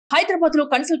హైదరాబాద్ లో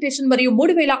కన్సల్టేషన్ మరియు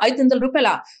 3500 రూపాయల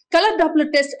colour Doppler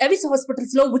test Avis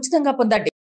hospitals లో ఉచితంగా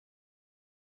పొందండి.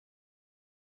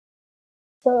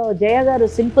 సో జయ గారు,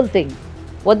 సింపుల్ థింగ్,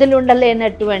 వదిలి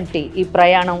ఉండలేనటువంటి ఈ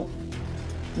ప్రయాణం,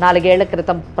 4 ఏళ్ల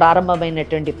క్రితం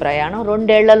ప్రారంభమైనటువంటి ప్రయాణం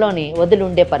 2 ఏళ్లలోని వదిలి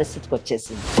ఉండే పరిస్థితికి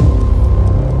వచ్చేసింది.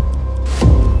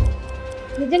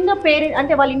 నిజంగా పేరెంట్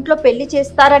అంటే వాళ్ళ ఇంట్లో పెళ్లి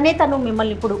చేస్తారనే తను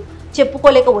మిమ్మల్ని ఇప్పుడు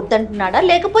చెప్పుకోలేక వద్దంటున్నాడా,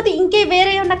 లేకపోతే ఇంకే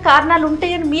వేరే ఏమైనా కారణాలు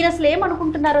ఉంటాయని మీరు అసలు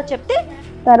ఏమనుకుంటున్నారో చెప్తే?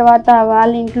 తర్వాత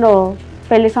వాళ్ళ ఇంట్లో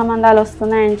పెళ్లి సంబంధాలు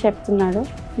వస్తున్నాయని చెప్తున్నాడు.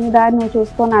 నీ దారి నువ్వు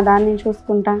చూసుకో, నా దారి నేను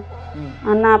చూసుకుంటా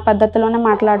అన్న పద్ధతిలోనే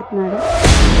మాట్లాడుతున్నాడు.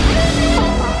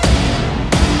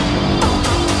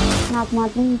 నాకు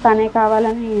మాత్రం తనే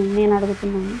కావాలని నేను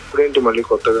అడుగుతున్నాను. ఇప్పుడేంటి మళ్ళీ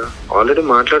కొత్తగా? ఆల్రెడీ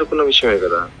మాట్లాడుకున్న విషయమే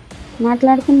కదా.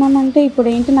 మాట్లాడుకున్నామంటే ఇప్పుడు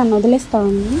ఏంటి, నన్ను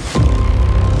వదిలేస్తావని?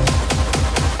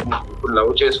 ఇప్పుడు లవ్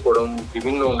చేసుకోవడం,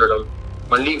 లివింగ్ లో ఉండడం,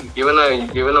 మళ్ళీ ఏమైనా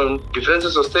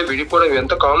డిఫరెన్సెస్ వస్తే విడిపోవడం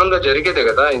ఎంత కామన్ గా జరిగేదే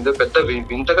కదా. ఇంత పెద్ద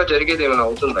వింతగా జరిగేది ఏమైనా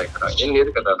అవుతుందా? ఇక్కడ ఏం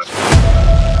లేదు కదా.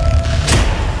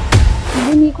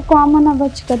 అది నీకు కామన్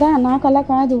అవ్వచ్చు కదా, నాకు అలా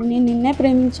కాదు. నేను నిన్నే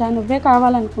ప్రేమించా, నువ్వే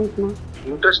కావాలనుకుంటున్నా.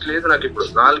 ఇంట్రెస్ట్ లేదు నాకు ఇప్పుడు.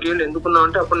 4 ఏళ్ళు ఎందుకున్నావు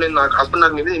అంటే అప్పుడు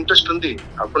నాకు నీ మీద ఇంట్రెస్ట్ ఉంది,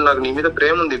 అప్పుడు నాకు నీ మీద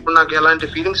ప్రేమ ఉంది. ఇప్పుడు నాకు ఎలాంటి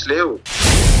ఫీలింగ్స్ లేవు.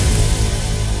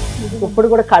 ఇప్పుడు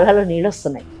కూడా కళ్ళలో నీళ్ళు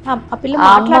వస్తున్నాయి.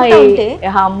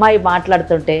 ఆ అమ్మాయి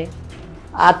మాట్లాడుతుంటే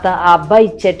ఆ అబ్బాయి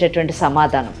ఇచ్చేటటువంటి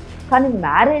సమాధానం. కానీ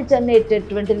మ్యారేజ్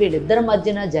అనేటటువంటి వీళ్ళిద్దరి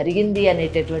మధ్యన జరిగింది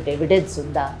అనేటటువంటి ఎవిడెన్స్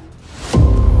ఉందా?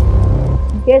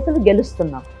 కేసులు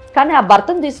గెలుస్తున్నాం, కానీ ఆ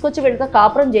భర్తను తీసుకొచ్చి వీళ్ళతో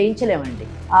కాపురం చేయించలేమండి.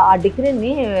 ఆ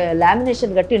డిగ్రీని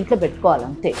లామినేషన్ కట్టి ఇంట్లో పెట్టుకోవాలి,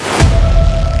 అంతే.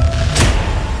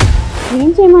 ఏం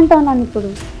చేయమంటావు నన్ను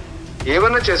ఇప్పుడు?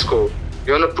 ఏమన్నా చేసుకో,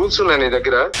 ఏమన్నా ప్రూఫ్స్ ఉన్నాయి నీ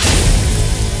దగ్గర?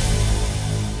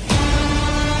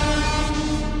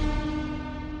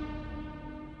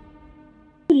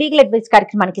 లీగల్ అడ్వైస్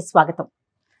కార్యక్రమానికి స్వాగతం.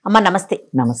 అమ్మ నమస్తే.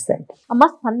 నమస్తే అండి. అమ్మ,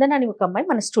 స్పందన అని ఒక అమ్మాయి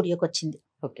మన స్టూడియోకి వచ్చింది.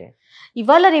 ఓకే.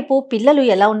 ఇవాళ రేపు పిల్లలు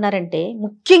ఎలా ఉన్నారంటే,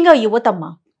 ముఖ్యంగా యువతమ్మ,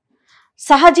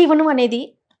 సహజీవనం అనేది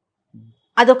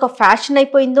అదొక ఫ్యాషన్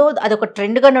అయిపోయిందో, అదొక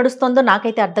ట్రెండ్గా నడుస్తుందో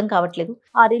నాకైతే అర్థం కావట్లేదు.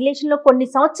 ఆ రిలేషన్లో కొన్ని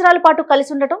సంవత్సరాల పాటు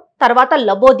కలిసి ఉండటం, తర్వాత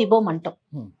లబో దిబోం అంటాం.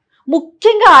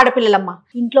 ముఖ్యంగా ఆడపిల్లలమ్మ,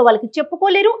 ఇంట్లో వాళ్ళకి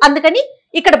చెప్పుకోలేరు, అందుకని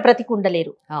ఇక్కడ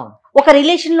బ్రతికుండలేరు. ఒక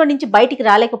రిలేషన్లో నుంచి బయటికి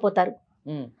రాలేకపోతారు.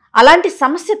 అలాంటి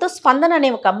సమస్యతో స్పందన అనే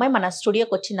ఒక అమ్మాయి మన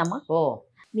స్టూడియోకి వచ్చిందమ్మా.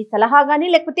 మీ సలహా కానీ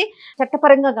లేకపోతే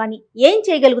చట్టపరంగా కానీ ఏం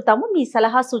చేయగలుగుతామో మీ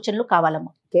సలహా సూచనలు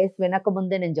కావాలమ్మా. కేసు వినక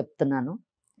ముందే నేను చెప్తున్నాను,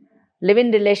 లివ్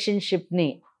ఇన్ రిలేషన్షిప్ని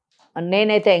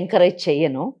నేనైతే ఎంకరేజ్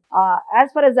చెయ్యను.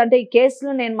 యాజ్ ఫర్ యాజ్ అంటే ఈ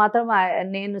కేసులో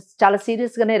నేను చాలా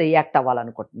సీరియస్గానే రియాక్ట్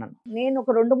అవ్వాలనుకుంటున్నాను. నేను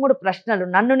ఒక 2-3 ప్రశ్నలు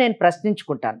నన్ను నేను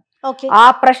ప్రశ్నించుకుంటాను. ఆ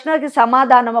ప్రశ్నకి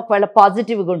సమాధానం ఒకవేళ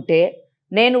పాజిటివ్గా ఉంటే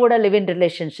నేను కూడా లివ్ ఇన్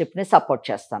రిలేషన్షిప్ని సపోర్ట్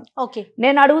చేస్తాను.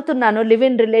 నేను అడుగుతున్నాను, లివ్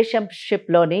ఇన్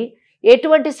రిలేషన్షిప్లోని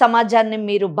ఎటువంటి సమాజాన్ని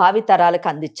మీరు భావితరాలకు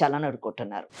అందించాలని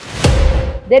అనుకుంటున్నారు?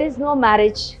 There is no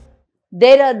marriage,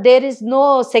 there is no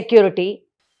security,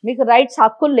 మీకు రైట్స్,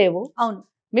 హక్కులు లేవు. అవును.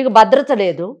 మీకు భద్రత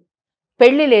లేదు,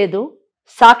 పెళ్ళి లేదు,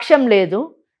 సాక్ష్యం లేదు.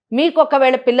 మీకు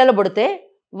ఒకవేళ పిల్లలు పుడితే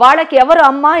వాళ్ళకి ఎవరు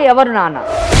అమ్మ ఎవరు నాన్న,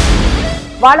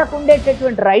 వాళ్ళకు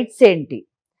ఉండేటటువంటి రైట్స్ ఏంటి,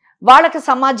 వాళ్ళకి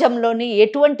సమాజంలోని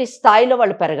ఎటువంటి స్థాయిలో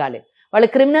వాళ్ళు పెరగాలి, వాళ్ళు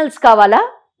క్రిమినల్స్ కావాలా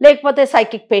లేకపోతే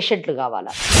సైకిక్ పేషెంట్లు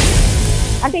కావాలా?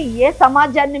 అంటే ఏ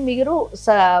సమాజాన్ని మీరు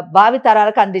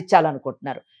భావితరాలకు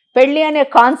అందించాలనుకుంటున్నారు? పెళ్ళి అనే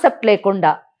కాన్సెప్ట్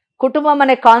లేకుండా, కుటుంబం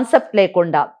అనే కాన్సెప్ట్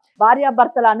లేకుండా,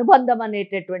 భార్యాభర్తల అనుబంధం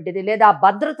అనేటటువంటిది లేదా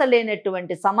భద్రత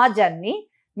లేనటువంటి సమాజాన్ని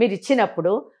మీరు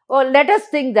ఇచ్చినప్పుడు, let us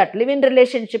think that live in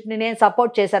రిలేషన్షిప్ని నేను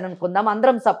సపోర్ట్ చేశాను అనుకుందాం,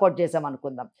 అందరం సపోర్ట్ చేసాం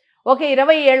అనుకుందాం. ఓకే,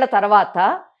 20 ఏళ్ల తర్వాత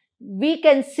we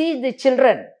can see the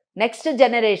children, next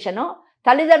generation,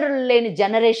 తల్లిదండ్రులు లేని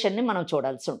జనరేషన్ని మనం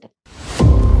చూడాల్సి ఉంటుంది.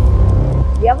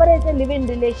 ఎవరైతే లివ్ ఇన్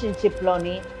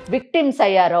రిలేషన్షిప్లోని విక్టిమ్స్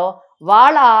అయ్యారో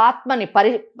వాళ్ళ ఆత్మని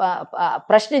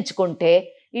ప్రశ్నించుకుంటే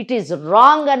ఇట్ ఈస్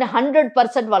రాంగ్ అని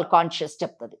 100% వాళ్ళ కాన్షియస్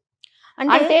చెప్తుంది.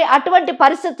 అంటే అటువంటి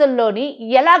పరిస్థితుల్లోని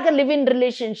ఎలాగ లివ్ ఇన్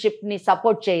రిలేషన్షిప్ని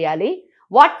సపోర్ట్ చేయాలి,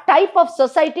 what type of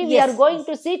society we are going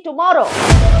to see tomorrow.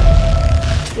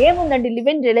 ఏముందండి లివ్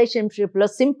ఇన్ రిలేషన్షిప్లో?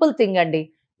 సింపుల్ థింగ్ అండి,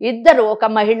 ఇద్దరు, ఒక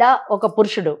మహిళ ఒక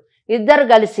పురుషుడు, ఇద్దరు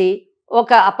కలిసి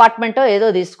ఒక అపార్ట్మెంటో ఏదో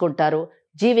తీసుకుంటారు,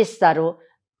 జీవిస్తారు.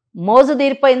 మోజు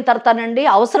తీరిపోయిన తర్వాతనండి,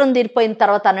 అవసరం తీరిపోయిన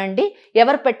తర్వాతనండి,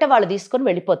 ఎవరు పెట్టే వాళ్ళు తీసుకొని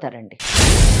వెళ్ళిపోతారండి.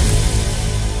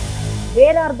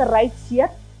 Where are the rights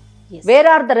here, where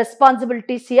are the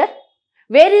responsibilities here,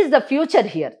 where is the future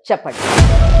here? చెప్పండి.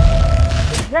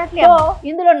 సో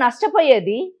ఇందులో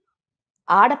నష్టపోయేది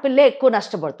ఆడపిల్లే ఎక్కువ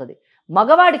నష్టపడుతుంది.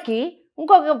 మగవాడికి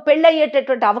ఇంకొక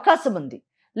పెళ్ళయ్యేటటువంటి అవకాశం ఉంది,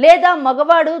 లేదా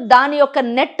మగవాడు దాని యొక్క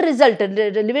నెట్ రిజల్ట్,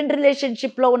 లివ్ ఇన్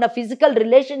రిలేషన్షిప్లో ఉన్న ఫిజికల్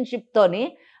రిలేషన్షిప్తోని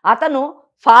అతను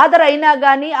ఫాదర్ అయినా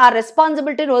కానీ ఆ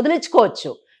రెస్పాన్సిబిలిటీని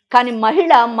వదిలించుకోవచ్చు. కానీ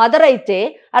మహిళ మదర్ అయితే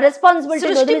ఆ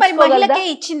రెస్పాన్సిబిలిటీ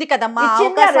ఇచ్చింది కదమ్మా,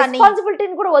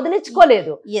 రెస్పాన్సిబిలిటీని కూడా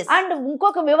వదిలించుకోలేదు. అండ్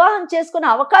ఇంకొక వివాహం చేసుకునే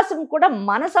అవకాశం కూడా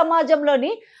మన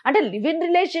సమాజంలోని అంటే లివ్ ఇన్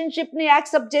రిలేషన్షిప్ ని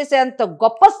యాక్సెప్ట్ చేసేంత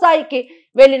గొప్ప స్థాయికి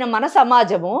వెళ్ళిన మన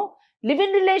సమాజము లివ్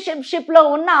ఇన్ రిలేషన్షిప్ లో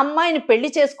ఉన్న అమ్మాయిని పెళ్లి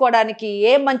చేసుకోవడానికి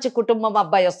ఏ మంచి కుటుంబం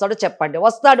అబ్బాయి వస్తాడో చెప్పండి.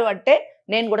 వస్తాడు అంటే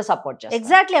నేను కూడా సపోర్ట్ చేస్తాను.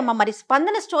 ఎగ్జాక్ట్లీ అమ్మా. మరి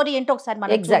స్పందన స్టోరీ ఏంటో ఒకసారి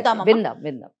మనం చూద్దాం.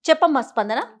 విందాం. చెప్పమ్మా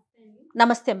స్పందన.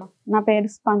 నమస్తే అమ్మా. నా పేరు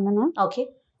స్పందన. ఓకే.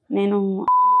 నేను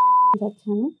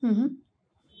వచ్చాను.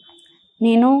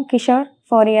 నేను కిషోర్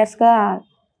 4 years గా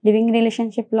లివింగ్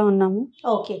రిలేషన్షిప్ లో ఉన్నాము.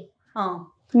 ఓకే.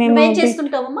 మేము ఏం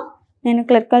చేస్తుంటావమ్మా? నేను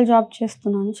క్లరికల్ జాబ్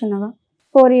చేస్తున్నాను చిన్నగా.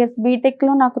 4 years బీటెక్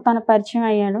లో నాకు తన పరిచయం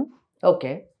అయ్యాడు.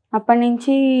 ఓకే. అప్పటి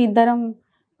నుంచి ఇద్దరం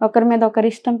ఒకరి మీద ఒకరి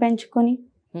ఇష్టం పెంచుకొని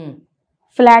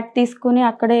ఫ్లాట్ తీసుకుని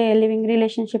అక్కడే లివింగ్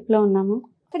రిలేషన్షిప్ లో ఉన్నాము.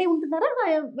 అక్కడే ఉంటున్నారా?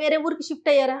 వేరే ఊరికి షిఫ్ట్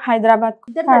అయ్యారా? హైదరాబాద్.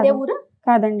 అదే ఊరా?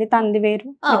 కాదండి, తంది వేరు,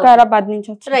 వికారాబాద్ నుంచి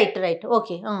వచ్చి. రైట్.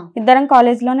 ఓకే. ఇద్దరం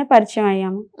కాలేజ్ లోనే పరిచయం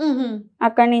అయ్యాము.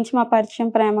 అక్కడి నుంచి మా పరిచయం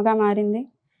ప్రేమగా మారింది.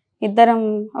 ఇద్దరం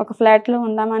ఒక ఫ్లాట్ లో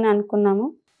ఉందామని అనుకున్నాము.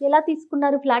 ఎలా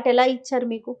తీసుకున్నారు ఫ్లాట్? ఎలా ఇచ్చారు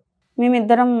మీకు?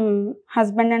 మేమిద్దరం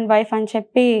హస్బెండ్ అండ్ వైఫ్ అని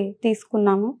చెప్పి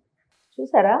తీసుకున్నాము.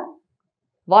 చూసారా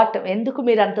ఎందుకు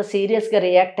మీరు అంత సీరియస్గా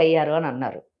రియాక్ట్ అయ్యారు అని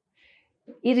అన్నారు.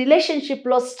 ఈ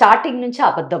రిలేషన్షిప్లో స్టార్టింగ్ నుంచి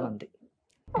అబద్ధం ఉంది,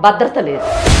 భద్రత లేదు.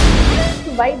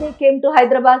 Why they came to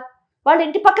Hyderabad? వాళ్ళ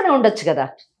ఇంటి పక్కనే ఉండొచ్చు కదా.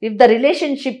 If the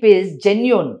relationship is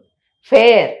genuine,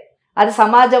 fair, అది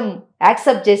సమాజం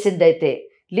యాక్సెప్ట్ చేసింది అయితే,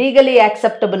 లీగలీ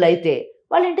యాక్సెప్టబుల్ అయితే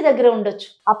వాళ్ళ ఇంటి దగ్గర ఉండొచ్చు.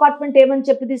 అపార్ట్మెంట్ ఏమని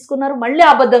చెప్పి తీసుకున్నారు? మళ్ళీ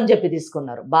అబద్ధం చెప్పి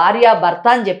తీసుకున్నారు. భార్య భర్త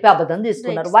అని చెప్పి అబద్ధం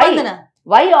తీసుకున్నారు.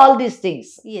 Why all these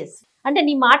things? అంటే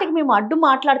నీ మాటకి మేము అడ్డు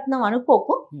మాట్లాడుతున్నాం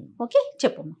అనుకోకు. ఓకే,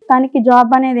 చెప్పు. తనకి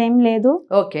జాబ్ అనేది ఏం లేదు.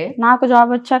 ఓకే. నాకు జాబ్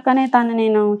వచ్చాకనే తను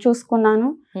నేను చూసుకున్నాను.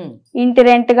 ఇంటి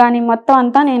రెంట్ గాని మొత్తం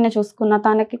అంతా నేనే చూసుకున్నా.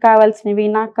 తనకి కావాల్సినవి,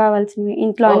 నాకు కావాల్సినవి,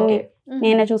 ఇంట్లో అన్ని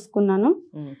నేనే చూసుకున్నాను.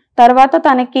 తర్వాత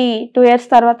తనకి 2 years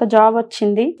తర్వాత జాబ్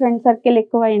వచ్చింది. ఫ్రెండ్ సర్కిల్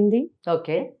ఎక్కువైంది.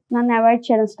 ఓకే. నన్ను అవాయిడ్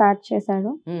చేయడం స్టార్ట్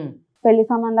చేశాడు. పెళ్లి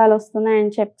సంబంధాలు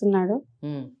వస్తున్నాయని చెప్తున్నాడు.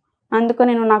 అందుకు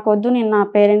నాకు వద్దు, నేను నా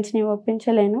పేరెంట్స్ ని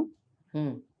ఒప్పించలేను,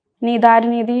 నీ దారి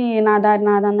నీది, నా దారి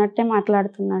నాది అన్నట్టే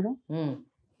మాట్లాడుతున్నాడు.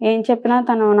 ఏం చెప్పినా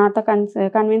తను నాతో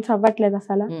కన్విన్స్ అవ్వట్లేదు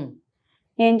అసలు.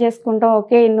 ఏం చేసుకుంటావు?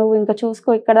 ఓకే, నువ్వు ఇంకా చూసుకో,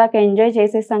 ఇక్కడ దాకా ఎంజాయ్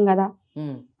చేసేసాం కదా,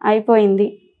 అయిపోయింది,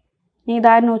 నీ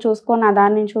దారి నువ్వు చూసుకో, నా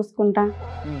దారి నేను చూసుకుంటా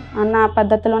అన్న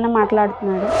పద్ధతిలోనే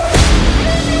మాట్లాడుతున్నాడు.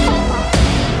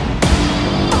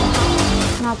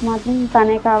 నాకు మాత్రం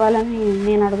తనే కావాలని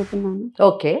నేను అడుగుతున్నాను.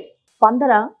 ఓకే.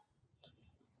 స్పందన,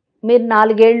 మీరు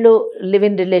 4 ఏళ్ళు లివ్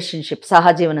ఇన్ రిలేషన్షిప్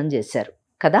సహజీవనం చేశారు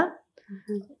కదా.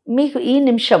 మీకు ఈ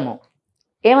నిమిషము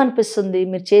ఏమనిపిస్తుంది?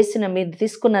 మీరు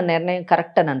తీసుకున్న నిర్ణయం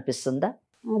కరెక్ట్ అని అనిపిస్తుందా?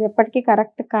 అది ఎప్పటికీ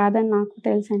కరెక్ట్ కాదని నాకు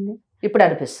తెలుసండి. ఇప్పుడు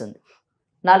అనిపిస్తుంది.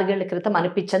 4 ఏళ్ల క్రితం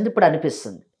అనిపించింది, ఇప్పుడు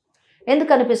అనిపిస్తుంది.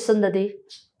 ఎందుకు అనిపిస్తుంది అది?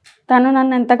 తను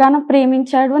నన్ను ఎంతగానో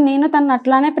ప్రేమించాడు, నేను తను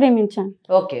అట్లానే ప్రేమించాను.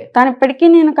 ఓకే. తను ఇప్పటికీ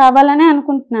నేను కావాలనే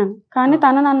అనుకుంటున్నాను, కానీ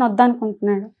తను నన్ను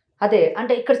వద్దనుకుంటున్నాడు. అదే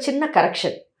అంటే ఇక్కడ చిన్న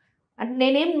కరెక్షన్. అంటే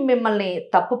నేనేం మిమ్మల్ని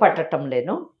తప్పు పట్టడం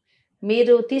లేను,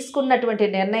 మీరు తీసుకున్నటువంటి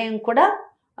నిర్ణయం కూడా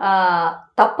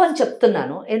తప్పని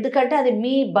చెప్తున్నాను. ఎందుకంటే అది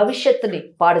మీ భవిష్యత్తుని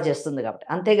పాడు చేస్తుంది కాబట్టి,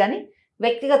 అంతేగాని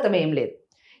వ్యక్తిగతం ఏం లేదు.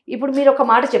 ఇప్పుడు మీరు ఒక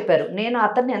మాట చెప్పారు, నేను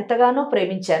అతన్ని ఎంతగానో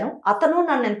ప్రేమించాను, అతను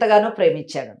నన్ను ఎంతగానో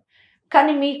ప్రేమించాను.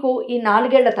 కానీ మీకు ఈ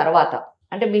 4 ఏళ్ల తర్వాత,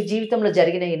 అంటే మీ జీవితంలో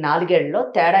జరిగిన ఈ 4 ఏళ్లలో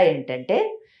తేడా ఏంటంటే,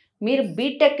 మీరు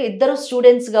బీటెక్ ఇద్దరు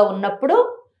స్టూడెంట్స్గా ఉన్నప్పుడు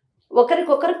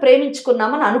ఒకరికొకరు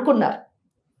ప్రేమించుకున్నామని అనుకున్నారు.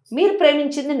 మీరు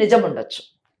ప్రేమించింది నిజం ఉండొచ్చు.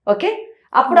 ఓకే.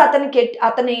 అప్పుడు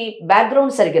అతని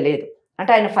బ్యాక్గ్రౌండ్ సరిగా లేదు,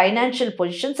 అంటే ఆయన ఫైనాన్షియల్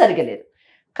పొజిషన్ సరిగా లేదు.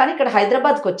 కానీ ఇక్కడ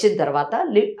హైదరాబాద్కి వచ్చిన తర్వాత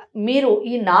మీరు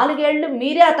ఈ 4 ఏళ్ళు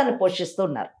మీరే అతన్ని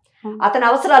పోషిస్తున్నారు, అతని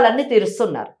అవసరాలన్నీ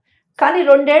తీరుస్తున్నారు. కానీ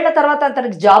 2 ఏళ్ల తర్వాత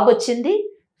అతనికి జాబ్ వచ్చింది,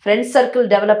 ఫ్రెండ్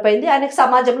సర్కిల్ డెవలప్ అయింది, ఆయనకి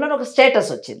సమాజంలో ఒక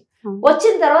స్టేటస్ వచ్చింది.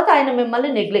 వచ్చిన తర్వాత ఆయన మిమ్మల్ని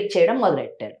నెగ్లెక్ట్ చేయడం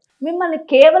మొదలెట్టారు. మిమ్మల్ని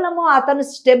కేవలము అతను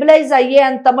స్టెబిలైజ్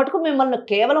అయ్యేంత మటుకు మిమ్మల్ని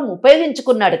కేవలం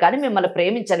ఉపయోగించుకున్నాడు, కానీ మిమ్మల్ని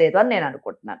ప్రేమించలేదు అని నేను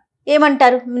అనుకుంటున్నాను.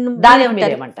 ఏమంటారు?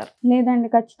 ఏమంటారు? లేదండి,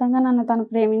 ఖచ్చితంగా నన్ను తను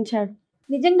ప్రేమించాడు.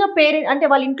 నిజంగా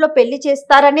వాళ్ళ ఇంట్లో పెళ్లి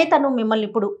చేస్తారనే తను మిమ్మల్ని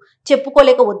ఇప్పుడు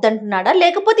చెప్పుకోలేక వద్దంటున్నాడా,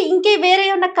 లేకపోతే ఇంకే వేరే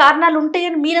ఏమన్నా కారణాలు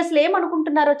ఉంటాయని మీరు అసలు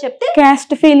ఏమనుకుంటున్నారో చెప్తే?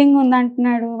 Caste feeling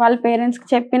ఉందంటున్నాడు. వాళ్ళ పేరెంట్స్ కి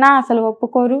చెప్పినా అసలు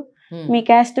ఒప్పుకోరు. మీ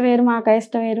క్యాస్ట్ వేరు, మా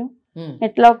క్యాస్ట్ వేరు,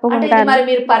 ఎట్లా ఒప్పుకుంటారు? మరి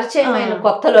మీరు పరిచయం అయిన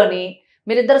కొత్తలోని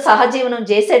మీరిద్దరు సహజీవనం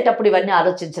చేసేటప్పుడు ఇవన్నీ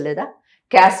ఆలోచించలేదా?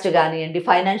 క్యాస్ట్ కానివ్వండి,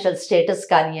 ఫైనాన్షియల్ స్టేటస్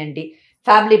కానివ్వండి,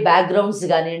 ఫ్యామిలీ బ్యాక్గ్రౌండ్స్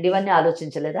కానివ్వండి, ఇవన్నీ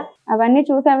ఆలోచించలేదా? అవన్నీ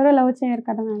చూసి ఎవరు లవ్ చేయరు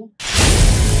కదా మేడం.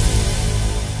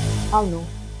 అవును,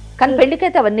 కానీ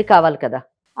పెళ్లికైతే అవన్నీ కావాలి కదా.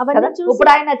 ఇప్పుడు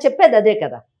ఆయన చెప్పేది అదే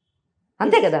కదా,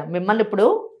 అంతే కదా. మిమ్మల్ని ఇప్పుడు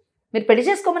మీరు పెళ్లి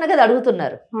చేసుకోమని కదా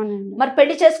అడుగుతున్నారు. అవునండి. మరి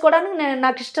పెళ్లి చేసుకోవడానికి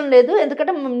నాకు ఇష్టం లేదు,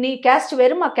 ఎందుకంటే నీ క్యాస్ట్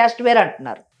వేరు మా క్యాస్ట్ వేరు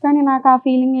అంటున్నారు. కానీ నాకు ఆ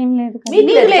ఫీలింగ్ ఏం లేదు కదా.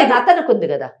 మీకు లేదు, అతనికి ఉంది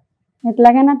కదా.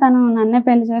 ఎట్లాగైనా తను నన్నే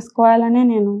పెళ్లి చేసుకోవాలనే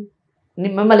నేను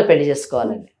మిమ్మల్ని పెళ్లి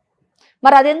చేసుకోవాలని.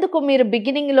 మరి అదెందుకు మీరు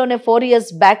బిగినింగ్లోనే 4 years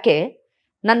బ్యాకే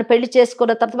నన్ను పెళ్లి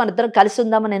చేసుకున్న తర్వాత మన ఇద్దరం కలిసి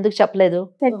ఉందామని ఎందుకు చెప్పలేదు?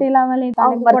 సెటిల్ అవ్వలేదు.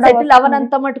 సెటిల్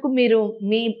అవ్వనంత మటుకు మీరు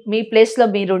మీ ప్లేస్లో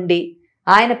మీరుండి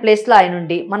ఆయన ప్లేస్లో ఆయన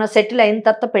ఉండి మనం సెటిల్ అయిన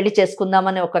తర్వాత పెళ్లి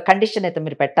చేసుకుందామని ఒక కండిషన్ అయితే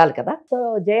మీరు పెట్టాలి కదా. సో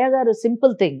జయ గారు,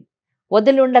 సింపుల్ థింగ్,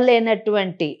 వదిలి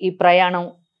ఉండలేనటువంటి ఈ ప్రయాణం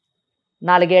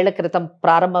 4 ఏళ్ల క్రితం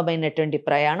ప్రారంభమైనటువంటి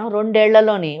ప్రయాణం 2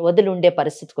 ఏళ్లలోని వదిలి ఉండే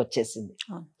పరిస్థితికి వచ్చేసింది.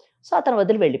 సో అతను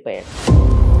వదిలి వెళ్ళిపోయాడు.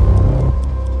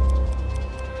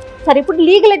 సరే, ఇప్పుడు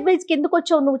లీగల్ అడ్వైస్కి ఎందుకు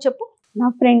వచ్చావు నువ్వు చెప్పు. నా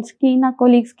ఫ్రెండ్స్ కి నా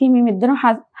కొలీగ్స్ కి మేమిద్దరం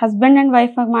హస్బెండ్ అండ్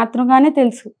వైఫ్ మాత్రంగానే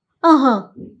తెలుసు.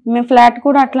 మేము ఫ్లాట్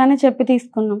కూడా అట్లానే చెప్పి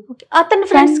తీసుకున్నాం. అతని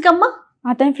ఫ్రెండ్స్ కమ్మా?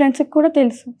 అతని ఫ్రెండ్స్ కి కూడా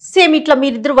తెలుసు. సేమ్ ఇట్లా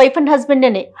మీరిద్దరు వైఫ్ అండ్ హస్బెండ్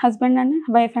అనే? హస్బెండ్ అనే,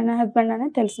 వైఫ్ అండ్ హస్బెండ్ అనే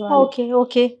తెలుసు. Okay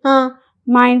okay.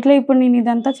 మా ఇంట్లో ఇప్పుడు నేను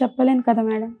ఇదంతా చెప్పలేను కదా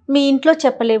మేడం. మీ ఇంట్లో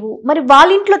చెప్పలేవు, మరి వాళ్ళ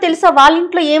ఇంట్లో తెలుసా? వాళ్ళ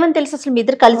ఇంట్లో ఏమని తెలుసు? అసలు మీ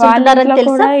ఇద్దరు కలిసి ఉంటున్నారని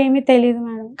తెలుసా? ఏమీ తెలియదు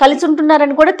మేడం. కలిసి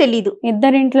ఉంటున్నారని కూడా తెలియదు.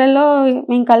 ఇద్దరు ఇంట్లో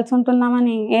మేము కలిసి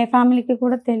ఉంటున్నామని ఏ ఫ్యామిలీకి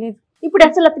కూడా తెలియదు. ఇప్పుడు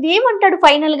అసలు అతను ఏమంటాడు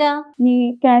ఫైనల్ గా? నీ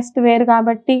క్యాస్ట్ వేరు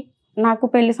కాబట్టి నాకు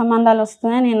పెళ్లి సంబంధాలు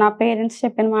వస్తున్నాయి, నేను నా పేరెంట్స్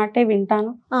చెప్పిన మాటే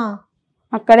వింటాను,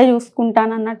 అక్కడే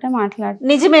చూసుకుంటాను అన్నట్టే మాట్లాడు.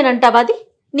 నిజమేనంటావా? అది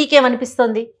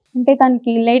నీకేమనిపిస్తుంది? అంటే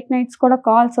తనకి లేట్ నైట్స్ కూడా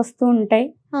కాల్స్ వస్తూ ఉంటాయి.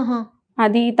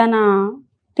 అది తన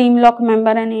టీంలో ఒక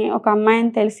మెంబర్ అని ఒక అమ్మాయి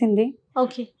అని తెలిసింది.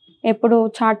 ఓకే. ఎప్పుడు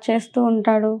చాట్ చేస్తూ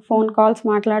ఉంటాడు, ఫోన్ కాల్స్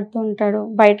మాట్లాడుతూ ఉంటాడు,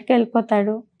 బయటకు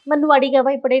వెళ్ళిపోతాడు. మరి నువ్వు అడిగావా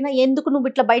ఎప్పుడైనా ఎందుకు నువ్వు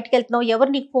ఇట్లా బయటకు వెళ్తున్నావు,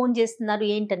 ఎవరు నీకు ఫోన్ చేస్తున్నారు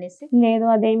ఏంటనేసి? లేదు,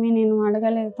 అదేమీ నేను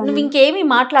అడగలేదు. నువ్వు ఇంకేమీ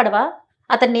మాట్లాడవా?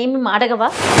 అతన్ని ఏమి అడగవా?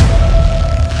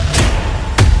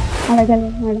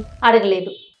 అడగలేదు మేడం.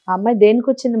 అడగలేదు. ఆ అమ్మాయి దేనికి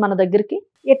వచ్చింది మన దగ్గరికి?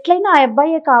 ఎట్లయినా ఆ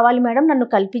అబ్బాయే కావాలి మేడం, నన్ను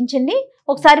కల్పించండి,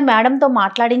 ఒకసారి మేడంతో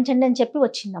మాట్లాడించండి అని చెప్పి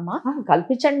వచ్చిందమ్మా.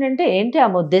 కల్పించండి అంటే ఏంటి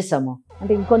ఆమె ఉద్దేశము?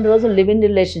 అంటే ఇంకొన్ని రోజులు లివ్ ఇన్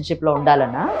రిలేషన్షిప్ లో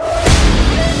ఉండాలనా?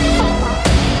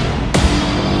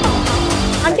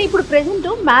 అంటే ఇప్పుడు ప్రెసెంట్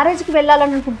మ్యారేజ్ కి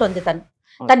వెళ్ళాలని అనుకుంటుంది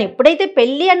తను ఎప్పుడైతే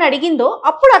పెళ్లి అని అడిగిందో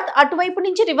అప్పుడు అటువైపు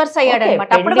నుంచి రివర్స్ అయ్యాడు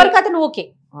అనమాట. అప్పటి వరకు అతను ఓకే.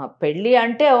 పెళ్లి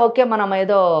అంటే ఓకే, మనం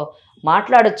ఏదో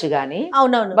మాట్లాడొచ్చు గానీ.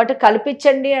 అవునవును. బట్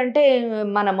కల్పించండి అంటే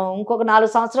మనము ఇంకొక 4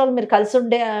 సంవత్సరాలు మీరు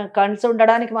కలిసి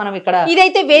ఉండడానికి మనం ఇక్కడ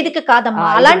ఇదైతే వేదిక కాదమ్మా.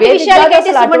 అలాంటి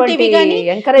విషయాలకైతే సుమన్ టీవీ గానీ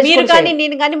మీరు కానీ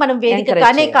నేను కానీ మనం వేదిక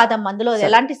కానే కాదమ్మా. అందులో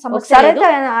ఎలాంటి సమస్య లేదు.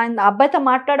 అబ్బాయితో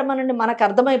మాట్లాడమనండి, మనకు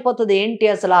అర్థమైపోతుంది ఏంటి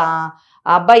అసలు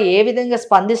ఆ అబ్బాయి ఏ విధంగా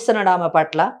స్పందిస్తున్నాడు ఆమె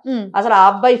పట్ల, అసలు ఆ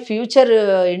అబ్బాయి ఫ్యూచర్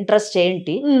ఇంట్రెస్ట్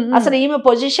ఏంటి, అసలు ఈమె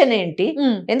పొజిషన్ ఏంటి.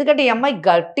 ఎందుకంటే ఈ అమ్మాయి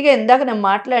గట్టిగా ఇందాక నేను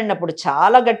మాట్లాడినప్పుడు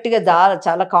చాలా గట్టిగా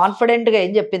చాలా కాన్ఫిడెంట్ గా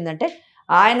ఏం చెప్పిందంటే,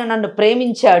 ఆయన నన్ను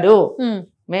ప్రేమించాడు,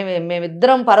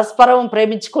 మేమిద్దరం పరస్పరం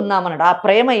ప్రేమించుకున్నామన్నాడు. ఆ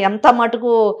ప్రేమ ఎంత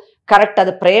మటుకు కరెక్ట్,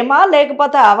 అది ప్రేమ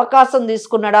లేకపోతే అవకాశం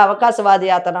తీసుకున్నాడా,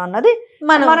 అవకాశవాది అతను అన్నది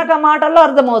మనకు ఆ మాటల్లో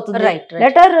అర్థమవుతుంది.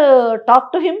 Letter talk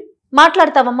to him.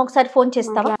 మాట్లాడతావమ్మా, ఒకసారి ఫోన్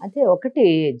చేస్తావా? అదే ఒకటి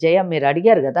జయ, మీరు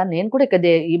అడిగారు కదా, నేను కూడా ఇక్కడ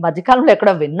ఈ మధ్యకాలంలో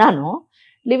ఎక్కడ విన్నాను,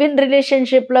 లివ్ ఇన్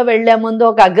రిలేషన్షిప్ లో వెళ్లే ముందు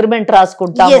ఒక అగ్రిమెంట్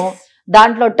రాసుకుంటాము,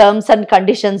 దాంట్లో టర్మ్స్ అండ్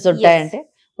కండిషన్స్ ఉంటాయంటే.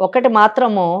 ఒకటి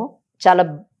మాత్రము చాలా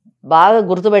బాగా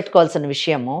గుర్తుపెట్టుకోవాల్సిన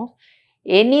విషయము,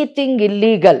 ఎనీథింగ్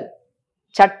ఇల్లీగల్,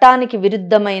 చట్టానికి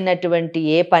విరుద్ధమైనటువంటి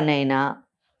ఏ పనైనా,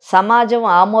 సమాజం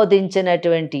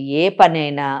ఆమోదించినటువంటి ఏ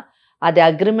పనైనా అది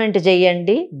అగ్రిమెంట్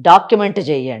చేయండి, డాక్యుమెంట్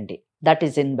చేయండి, దట్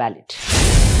ఈస్ ఇన్వాలిడ్.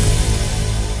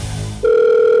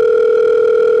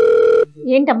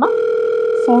 ఏంటమ్మా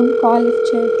ఫోన్ కాల్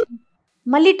చేయట్లేదు?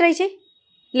 మళ్ళీ ట్రై చేయి,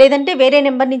 లేదంటే వేరే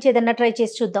నెంబర్ నుంచి ఏదన్నా ట్రై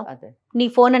చేసి చూద్దాం. అదే నీ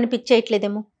ఫోన్ అని పిక్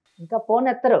చేయట్లేదేమో. ఇంకా ఫోన్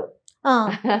ఎత్తరు.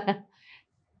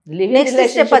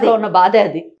 ఉన్న బాధ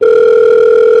అది.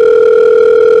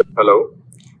 హలో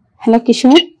హలో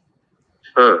కిషోర్,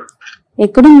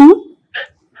 ఎక్కడున్నావు?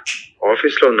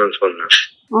 ఆఫీస్ లో ఉన్నాను స్పందన.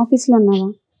 ఆఫీస్ లో ఉన్నావా?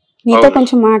 నీతో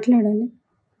కొంచెం మాట్లాడాలి.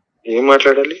 ఏం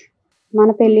మాట్లాడాలి? మన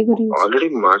పెళ్లి గురించి. ఆల్రెడీ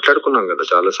మాట్లాడుకున్నాం కదా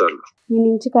చాలా సార్లు. నీ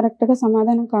నుంచి కరెక్ట్ గా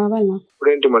సమాధానం కావాలి నాకు.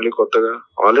 ఇప్పుడేంటి మళ్ళీ కొత్తగా?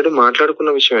 ఆల్రెడీ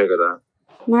మాట్లాడుకున్న విషయమే కదా.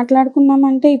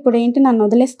 మాట్లాడుకున్నామంటే ఇప్పుడు ఏంటి, నన్ను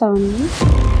వదిలేస్తావా?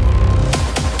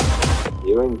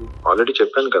 ఏమైంది? ఆల్రెడీ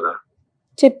చెప్పాను కదా.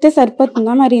 చెప్తే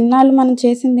సరిపోతుందా? మరి ఇన్నాళ్ళు మనం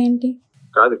చేసింది ఏంటి?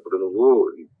 కాదు, ఇప్పుడు నువ్వు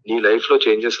నీ లైఫ్ లో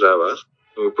చేంజెస్ రావా?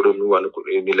 ఇప్పుడు నువ్వు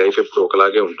నీ లైఫ్ ఎప్పుడు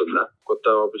ఒకలాగే ఉంటుందా? కొత్త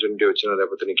ఆపర్చునిటీ వచ్చినా,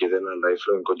 లేకపోతే నీకు ఏదైనా లైఫ్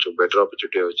లో ఇంకొంచెం బెటర్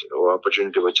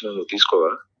ఆపర్చునిటీ వచ్చినా నువ్వు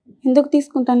తీసుకోవా? ఎందుకు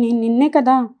తీసుకుంటాను? నేను నిన్నే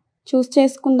కదా చూస్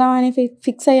చేసుకుందాం అని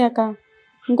ఫిక్స్ అయ్యాక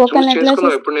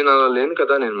ఇప్పుడు నేను అలా లేను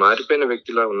కదా. నేను మారిపోయిన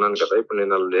వ్యక్తిలా ఉన్నాను కదా. ఇప్పుడు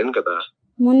నేను అలా లేను కదా.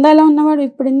 ముందలా ఉన్నవాడు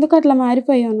ఇప్పుడు ఎందుకు అట్లా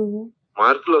మారిపోయావు నువ్వు?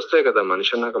 మార్పులు వస్తాయి కదా,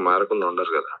 మనిషి అన్నాక మారకుండా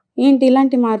ఉండరు కదా. ఏంటి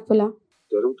ఇలాంటి మార్పులా?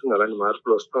 జరుగుతుంది, అలాంటి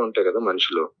మార్పులు వస్తూ ఉంటాయి కదా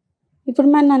మనిషిలో. ఇప్పుడు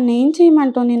మరి నన్ను ఏం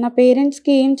చేయమంటావు? నేను నా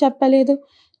పేరెంట్స్కి ఏం చెప్పలేదు,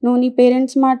 నువ్వు నీ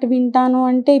పేరెంట్స్ మాట వింటాను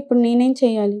అంటే ఇప్పుడు నేనేం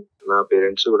చేయాలి? నా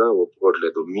పేరెంట్స్ కూడా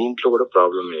ఒప్పుకోవట్లేదు, మీ ఇంట్లో కూడా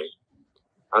ప్రాబ్లమే,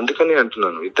 అందుకని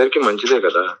అంటున్నాను. ఇద్దరికి మంచిదే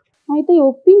కదా. అయితే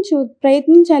ఒప్పించు,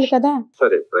 ప్రయత్నించాలి కదా.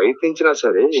 సరే ప్రయత్నించినా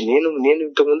సరే నేను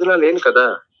ఇంత ముందులా లేను కదా.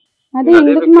 అదే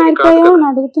ఎందుకు మారిపోయావు అని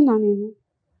అడుగుతున్నా నేను.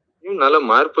 నాలో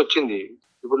మార్పు వచ్చింది,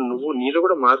 ఇప్పుడు నీలో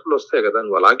కూడా మార్పులు వస్తాయి కదా.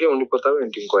 నువ్వు అలాగే ఉండిపోతావా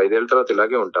ఏంటి? ఇంకో 5 ఏళ్ళ తర్వాత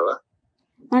ఇలాగే ఉంటావా?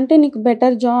 అంటే నీకు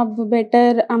బెటర్ జాబ్,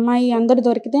 బెటర్ అమ్మాయి అందరు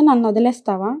దొరికితే నన్ను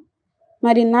వదిలేస్తావా?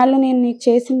 మరి ఇన్నాళ్ళు నేను నీకు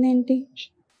చేసింది ఏంటి?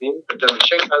 ఏం పెద్ద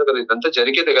విషయం కాదు కదా, ఇదంతా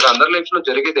జరిగేదే కదా, అందరి లైఫ్ లో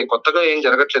జరిగేదే, కొత్తగా ఏం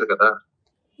జరగట్లేదు కదా.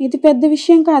 ఇది పెద్ద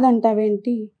విషయం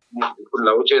కాదంటావేంటి? ఇప్పుడు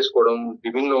లవ్ చేసుకోవడం,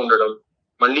 లివింగ్ లో ఉండడం,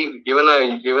 మళ్ళీ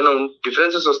ఏమైనా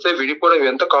డిఫరెన్సెస్ వస్తే విడిపోవడం,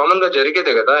 ఎంత కామన్ గా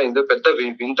జరిగేదే కదా. ఇందులో పెద్ద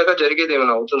వింతగా జరిగేది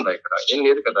ఏమైనా అవుతుందా? ఇక్కడ ఏం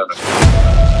లేదు కదా.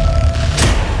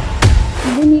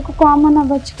 ఇది నీకు కామన్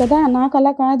అవ్వచ్చు కదా, నాకు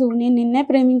అలా కాదు. నేను నిన్నే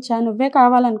ప్రేమించా, నువ్వే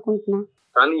కావాలనుకుంటున్నా.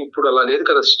 కానీ ఇప్పుడు అలా లేదు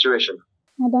కదా సిచ్యువేషన్.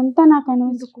 అదంతా నాకు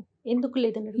అనవసరం. ఎందుకు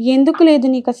లేదండి? ఎందుకు లేదు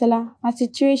నీకు అసలు? ఆ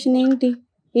సిచ్యువేషన్ ఏంటి?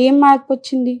 ఏం మార్పు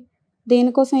వచ్చింది?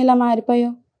 దేనికోసం ఇలా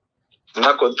మారిపోయావు?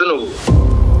 నాకొద్దు నువ్వు.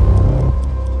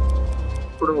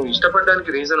 ఇప్పుడు నువ్వు ఇష్టపడడానికి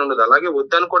రీజన్ ఉండదు, అలాగే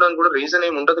వద్దనుకోవడానికి కూడా రీజన్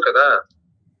ఏమి ఉండదు కదా.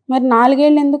 మరి 4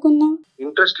 ఏళ్ళు ఎందుకున్నావు?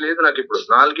 ఇంట్రెస్ట్ లేదు నాకు ఇప్పుడు.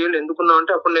 4 ఏళ్ళు ఎందుకున్నావు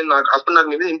అంటే అప్పుడు నాకు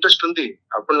నీ మీద ఇంట్రెస్ట్ ఉంది,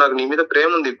 అప్పుడు నాకు నీ మీద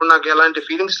ప్రేమ ఉంది. ఇప్పుడు నాకు ఎలాంటి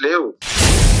ఫీలింగ్స్ లేవు.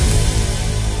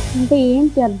 అంటే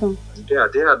ఏంటి అర్థం? అంటే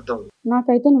అదే అర్థం.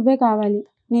 నాకైతే నువ్వే కావాలి,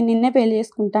 నేను నిన్నే పెళ్లి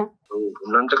చేసుకుంటా. నువ్వు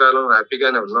ఉన్నంతకాలం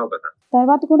హ్యాపీగానే ఉన్నావు కదా.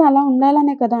 తర్వాత కూడా అలా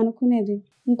ఉండాలనే కదా అనుకునేది.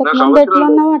 ఇంతకు నాకు ముందు అవసరం ఎట్లా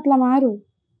ఉన్నావు అట్లా మారు.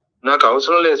 నాకు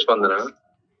అవసరం లేదు స్పందన.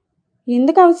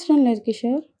 ఎందుకు అవసరం లేదు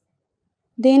కిషోర్?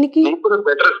 దేనికి?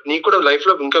 నీకు కూడా లైఫ్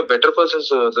లో ఇంకా బెటర్ పర్సన్స్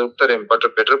దొరుకుతారేం,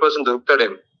 బెటర్ పర్సన్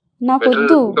దొరుకుతాడేం,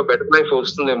 నాకొద్దు. ఇంకా బెటర్ లైఫ్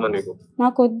వస్తుందేమో నీకు.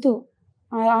 నాకొద్దు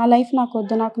ఆ లైఫ్,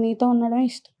 నాకొద్దు. నాకు నీతో ఉండడం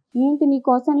ఇష్టం. ఏంటి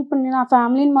నీకోసం ఇప్పుడు నేను ఆ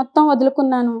ఫ్యామిలీని మొత్తం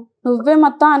వదులుకున్నాను, నువ్వే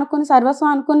మొత్తం అనుకుని సర్వస్వం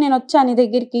అనుకుని నేను వచ్చాను నీ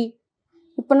దగ్గరికి.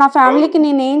 ఇప్పుడు నా ఫ్యామిలీకి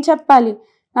నేనేం చెప్పాలి?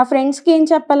 నా ఫ్రెండ్స్కి ఏం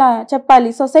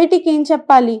చెప్పాలి? సొసైటీకి ఏం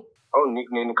చెప్పాలి? అవును,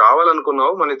 నీకు నేను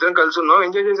కావాలనుకున్నావు, మన ఇద్దరం కలిసి ఉన్నావు,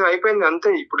 ఎంజాయ్ చేసి అయిపోయింది అంతే.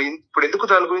 ఇప్పుడు ఎందుకు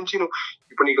దాని గురించి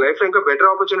ఇప్పుడు నీకు లైఫ్ లో ఇంకా బెటర్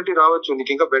ఆపర్చునిటీ రావచ్చు,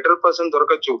 నీకు ఇంకా బెటర్ పర్సన్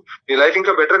దొరకచ్చు, నీ లైఫ్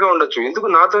ఇంకా బెటర్ గా ఉండొచ్చు. ఎందుకు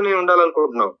నాతోనే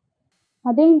ఉండాలనుకుంటున్నావు?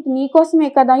 అదేంటి, నీకోసమే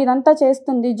కదా ఇదంతా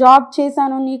చేస్తుంది. జాబ్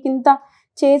చేశాను, నీకింత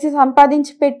చేసి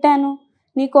సంపాదించి పెట్టాను,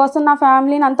 నీకోసం నా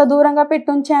ఫ్యామిలీని అంత దూరంగా పెట్టి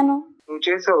ఉంచాను. నువ్వు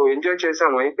చేసావు, ఎంజాయ్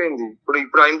చేసాము, అయిపోయింది.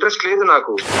 ఇప్పుడు ఆ ఇంట్రెస్ట్ లేదు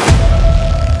నాకు.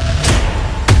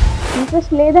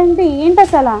 ఇంట్రెస్ట్ లేదంటే ఏంటి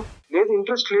అసలు? లేదు,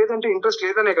 ఇంట్రెస్ట్ లేదంటే ఇంట్రెస్ట్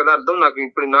లేదనే కదా అర్థం.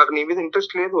 నాకు నీ మీద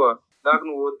ఇంట్రెస్ట్ లేదు, నాకు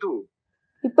నువ్వు వద్దు.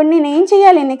 ఇప్పుడు నేనేం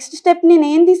చెయ్యాలి? నెక్స్ట్ స్టెప్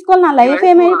నేనేం తీసుకోవాలి? నా లైఫ్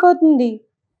ఏమైపోతుంది?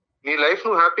 నీ లైఫ్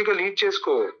నువ్వు హ్యాపీగా లీడ్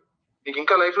చేసుకో, నీకు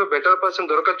ఇంకా లైఫ్ లో బెటర్ పర్సన్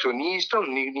దొరకచ్చు. నీ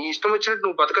ఇష్టం వచ్చినట్టు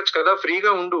నువ్వు బతకచ్చు కదా,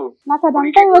 ఫ్రీగా ఉండు. నాకు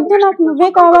అదంతా వద్దు, నాకు నువ్వే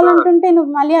కావాలంటుంటే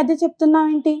నువ్వు మళ్ళీ అదే చెప్తున్నావు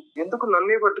ఏంటి? ఎందుకు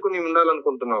నన్నే పట్టుకుని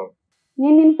ఉండాలనుకుంటున్నావు?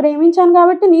 నేను నిన్ను ప్రేమించాను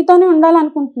కాబట్టి నీతోనే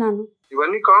ఉండాలనుకుంటున్నాను.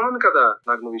 ఇవన్నీ కామన్ కదా.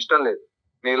 నాకు నువ్వు ఇష్టం లేదు,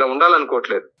 నేను ఇలా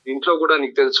ఉండాలనుకోవట్లేదు. ఇంట్లో కూడా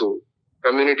నీకు తెలుసు,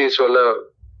 కమ్యూనిటీస్ వల్ల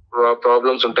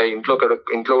ప్రాబ్లమ్స్ ఉంటాయి.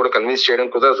 ఇంట్లో కూడా కన్విన్స్ చేయడం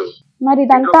కుదరదు. మరి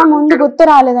ఇదంతా ముందు గుర్తు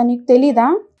రాలేదా? నీకు తెలీదా?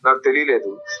 నాకు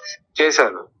తెలియలేదు,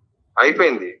 చేశాను,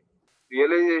 అయిపోయింది.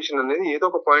 రియలైజేషన్ అనేది ఏదో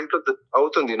ఒక పాయింట్ లో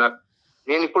అవుతుంది.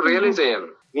 నేను ఇప్పుడు రియలైజ్ అయ్యాను.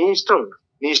 నీ ఇష్టం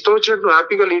వచ్చినట్టు నువ్వు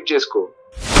హ్యాపీగా లీడ్ చేసుకో.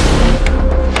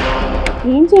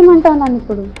 ఏం చేయమంటావు నన్ను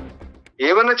ఇప్పుడు?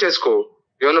 ఏమన్నా చేసుకో.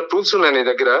 ఏమన్నా ప్రూఫ్స్ ఉన్నాయి నీ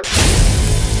దగ్గర?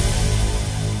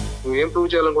 నువ్వేం ప్రూవ్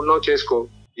చేయాలనుకుంటున్నావు చేసుకో,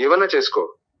 ఏమన్నా చేసుకో.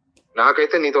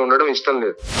 నాకైతే నీతో ఉండడం ఇష్టం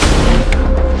లేదు.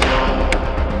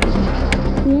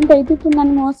 ఏంటైతే ఇప్పుడు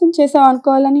నన్ను మోసం చేసావు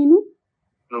అనుకోవాలా నేను?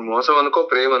 నువ్వు మోసం అనుకో,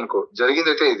 ప్రేమ అనుకో,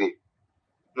 జరిగిందైతే ఇది.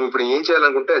 నువ్వు ఇప్పుడు ఏం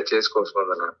చేయాలనుకుంటే అది చేసుకో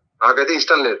స్పందన. నాకైతే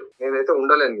ఇష్టం లేదు, నేనైతే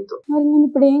ఉండలేను నీతో. మరి నేను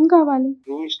ఇప్పుడు ఏం కావాలి?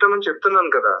 నీ ఇష్టం అని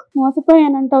చెప్తున్నాను కదా.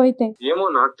 మోసపోయానంటావు అయితే? ఏమో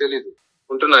నాకు తెలీదు.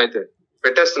 ఉంటున్నా అయితే,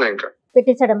 పెట్టేస్తున్నా. ఇంకా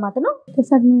పెట్టేశాడమ్మా అతను?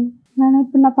 పెట్టేశాడు మేడం.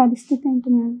 ఇప్పుడు నా పరిస్థితి ఏంటి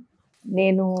మేడం?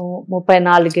 నేను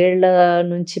 34 ఏళ్ల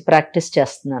నుంచి ప్రాక్టీస్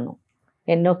చేస్తున్నాను.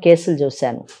 ఎన్నో కేసులు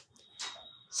చూశాను.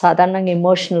 సాధారణంగా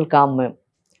ఎమోషనల్ కామ్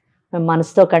మేము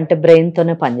మనసుతో కంటే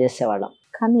బ్రెయిన్తోనే పనిచేసేవాళ్ళం.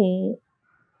 కానీ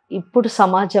ఇప్పుడు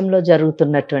సమాజంలో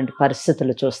జరుగుతున్నటువంటి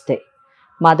పరిస్థితులు చూస్తే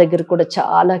మా దగ్గర కూడా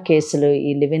చాలా కేసులు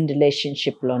ఈ లివ్ ఇన్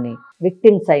రిలేషన్షిప్లోని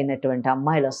విక్టిమ్స్ అయినటువంటి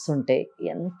అమ్మాయిలు వస్తుంటే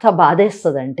ఎంత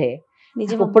బాధేస్తుందంటే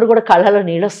ఇప్పుడు కూడా కళ్ళలో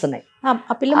నీళ్ళు వస్తున్నాయి.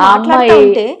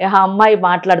 ఆ అమ్మాయి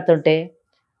మాట్లాడుతుంటే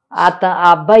ఆ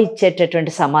అబ్బాయి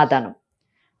ఇచ్చేటటువంటి సమాధానం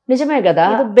నిజమే కదా.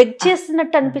 బెగ్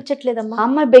చేస్తున్నట్టు అనిపించట్లేదమ్మా?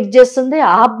 అమ్మాయి బెగ్ చేస్తుంది,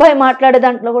 ఆ అబ్బాయి మాట్లాడే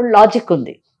దాంట్లో కూడా లాజిక్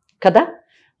ఉంది కదా.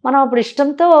 మనం అప్పుడు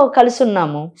ఇష్టంతో కలిసి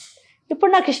ఉన్నాము,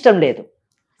 ఇప్పుడు నాకు ఇష్టం లేదు,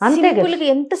 అంతే కదా.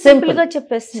 ఎంత సింపుల్ గా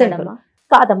చెప్పేస్తున్నాడమ్మా.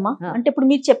 కాదమ్మా, అంటే ఇప్పుడు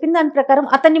మీరు చెప్పిన దాని ప్రకారం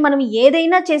అతన్ని మనం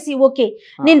ఏదైనా చేసి ఓకే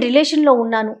నేను రిలేషన్ లో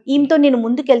ఉన్నాను, ఈమెతో నేను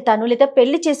ముందుకెళ్తాను లేదా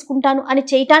పెళ్లి చేసుకుంటాను అని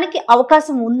చేయటానికి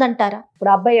అవకాశం ఉందంటారా?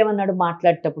 ఇప్పుడు అబ్బాయి ఏమన్నాడు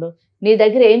మాట్లాడేటప్పుడు, నీ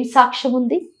దగ్గర ఏం సాక్ష్యం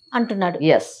ఉంది అంటున్నాడు.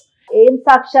 ఎస్, ఏం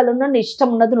సాక్ష్యాలు ఉన్నా నీ ఇష్టం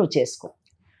ఉన్నది నువ్వు చేసుకో.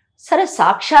 సరే,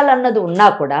 సాక్ష్యాలు అన్నది ఉన్నా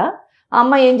కూడా ఆ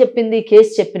అమ్మాయి ఏం చెప్పింది,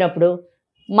 కేసు చెప్పినప్పుడు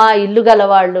మా ఇల్లు గల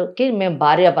వాళ్ళకి మేము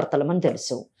భార్యాభర్తలమని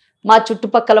తెలుసు, మా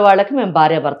చుట్టుపక్కల వాళ్ళకి మేము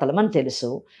భార్యాభర్తలమని తెలుసు,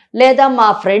 లేదా మా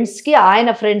ఫ్రెండ్స్కి ఆయన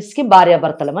ఫ్రెండ్స్కి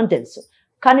భార్యాభర్తలమని తెలుసు.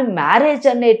 కానీ మ్యారేజ్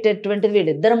అనేటటువంటిది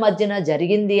వీళ్ళిద్దరి మధ్యన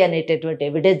జరిగింది అనేటటువంటి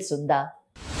ఎవిడెన్స్ ఉందా?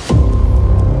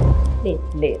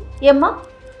 లేదు. ఏమ్మా,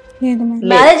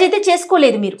 మ్యారేజ్ అయితే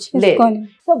చేసుకోలేదు మీరు? లేదు.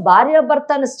 సో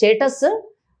భార్యాభర్త అన్న స్టేటస్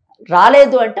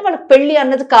రాలేదు అంటే వాళ్ళకి పెళ్లి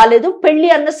అన్నది కాలేదు, పెళ్లి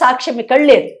అన్న సాక్ష్యం ఇక్కడ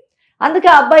లేదు. అందుకే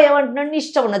ఆ అబ్బాయి ఏమంటున్నాడు,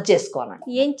 ఇష్టం ఉన్నది చేసుకోవాలని.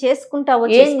 ఏం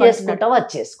చేసుకుంటావో అది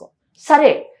చేసుకో.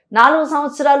 సరే, 4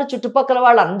 సంవత్సరాలు చుట్టుపక్కల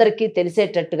వాళ్ళందరికీ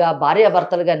తెలిసేటట్టుగా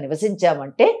భార్యాభర్తలుగా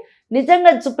నివసించామంటే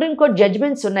నిజంగా సుప్రీంకోర్టు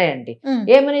జడ్జ్మెంట్స్ ఉన్నాయండి.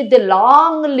 ఏమని, ది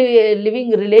లాంగ్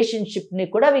లివింగ్ రిలేషన్షిప్ ని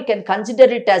కూడా we can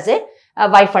consider it as a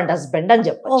wife and husband అని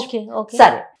చెప్పచ్చు.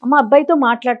 సరే, మా అబ్బాయితో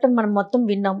మాట్లాడటం మనం మొత్తం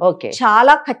విన్నాం.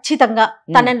 చాలా ఖచ్చితంగా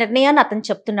తన నిర్ణయాన్ని అతను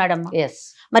చెప్తున్నాడమ్మా.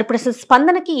 మరి ఇప్పుడు అసలు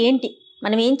స్పందనకి ఏంటి,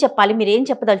 మనం ఏం చెప్పాలి, మీరు ఏం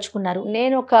చెప్పదలుచుకున్నారు?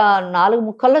 నేను ఒక 4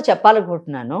 ముక్కల్లో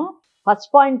చెప్పాలనుకుంటున్నాను. ఫస్ట్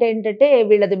పాయింట్ ఏంటంటే,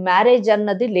 వీళ్ళది మ్యారేజ్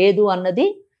అన్నది లేదు అన్నది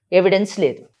ఎవిడెన్స్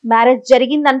లేదు. మ్యారేజ్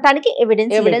జరిగిందంటానికి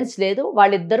ఎవిడెన్స్ లేదు.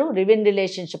 వాళ్ళిద్దరూ లివ్-ఇన్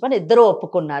రిలేషన్షిప్ అని ఇద్దరు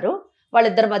ఒప్పుకున్నారు.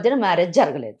 వాళ్ళిద్దరి మధ్యన మ్యారేజ్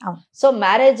జరగలేదు. సో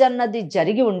మ్యారేజ్ అన్నది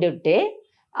జరిగి ఉండి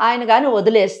ఆయన కానీ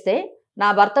వదిలేస్తే నా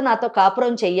భర్త నాతో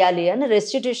కాపురం చెయ్యాలి అని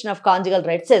రెస్టిట్యూషన్ ఆఫ్ కాంజుగల్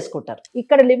రైట్స్ వేసుకుంటారు.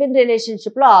 ఇక్కడ లివ్-ఇన్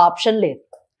రిలేషన్షిప్లో ఆ ఆప్షన్ లేదు.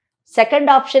 సెకండ్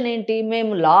ఆప్షన్ ఏంటి,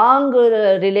 మేము లాంగ్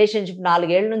రిలేషన్షిప్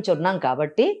 4 ఏళ్ల నుంచి ఉన్నాం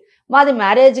కాబట్టి మాది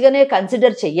మ్యారేజ్గానే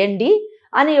కన్సిడర్ చెయ్యండి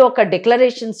అని ఒక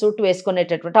డిక్లరేషన్ సూట్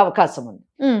వేసుకునేటటువంటి అవకాశం ఉంది.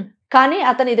 కానీ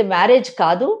అతను ఇది మ్యారేజ్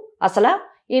కాదు, అసలు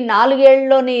ఈ 4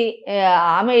 ఏళ్ళలోని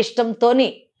ఆమె ఇష్టంతోని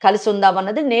కలిసి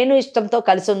ఉందామన్నది, నేను ఇష్టంతో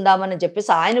కలిసి ఉందామని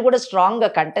చెప్పేసి ఆయన కూడా స్ట్రాంగ్గా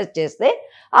కంటెస్ట్ చేస్తే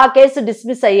ఆ కేసు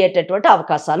డిస్మిస్ అయ్యేటటువంటి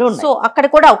అవకాశాలు ఉన్నాయి. సో అక్కడ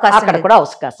కూడా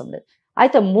అవకాశం లేదు.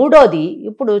 అయితే మూడోది,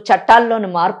 ఇప్పుడు చట్టాల్లోని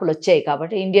మార్పులు వచ్చాయి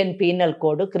కాబట్టి Indian penal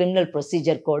code, criminal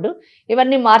procedure code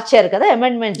ఇవన్నీ మార్చారు కదా,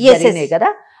 అమెండ్మెంట్ జరిగినాయి కదా.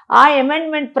 ఆ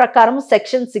అమెండ్మెంట్ ప్రకారం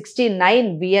సెక్షన్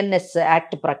 69 బిఎన్ఎస్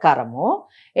యాక్ట్ ప్రకారము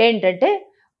ఏంటంటే,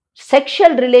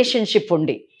 సెక్షువల్ రిలేషన్షిప్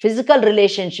ఉండి, ఫిజికల్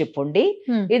రిలేషన్షిప్ ఉండి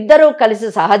ఇద్దరూ కలిసి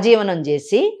సహజీవనం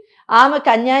చేసి ఆమెకు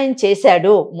అన్యాయం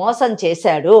చేశాడు, మోసం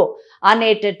చేశాడు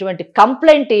అనేటటువంటి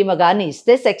కంప్లైంట్ ఈమె కానీ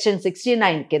ఇస్తే సెక్షన్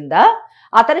 69 కింద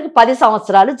అతనికి 10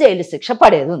 సంవత్సరాలు జైలు శిక్ష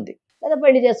పడేది ఉంది. లేదా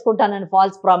పెళ్లి చేసుకుంటానని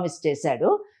ఫాల్స్ ప్రామిస్ చేశాడు,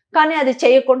 కానీ అది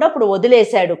చేయకుండా ఇప్పుడు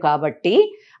వదిలేశాడు కాబట్టి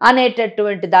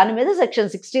అనేటటువంటి దాని మీద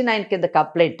సెక్షన్ 69 కింద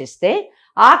కంప్లైంట్ ఇస్తే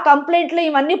ఆ కంప్లైంట్లో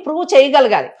ఇవన్నీ ప్రూవ్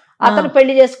చేయగలగాలి. అతను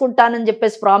పెళ్లి చేసుకుంటానని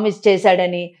చెప్పేసి ప్రామిస్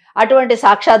చేశాడని అటువంటి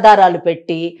సాక్ష్యాధారాలు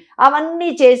పెట్టి అవన్నీ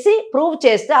చేసి ప్రూవ్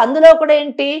చేస్తే అందులో కూడా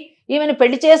ఏంటి, ఈమెను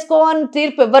పెళ్లి చేసుకోవని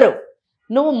తీర్పు ఇవ్వరు,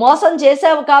 నువ్వు మోసం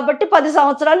చేసావు కాబట్టి 10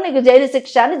 సంవత్సరాలు నీకు జైలు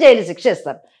శిక్ష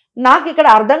ఇస్తారు. నాకు ఇక్కడ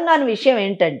అర్థం కాని విషయం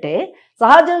ఏంటంటే,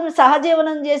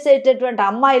 సహజీవనం చేసేటటువంటి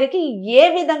అమ్మాయిలకి ఏ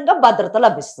విధంగా భద్రత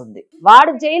లభిస్తుంది?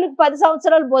 వాడు జైలుకి 10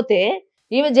 సంవత్సరాలు పోతే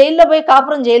ఈమె జైల్లో పోయి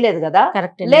కాపురం చేయలేదు కదా,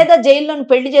 లేదా జైల్లో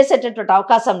పెళ్లి చేసేటటువంటి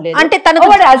అవకాశం లేదు. అంటే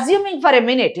అజ్యూమింగ్ ఫర్ ఎ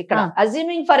మినిట్, ఇక్కడ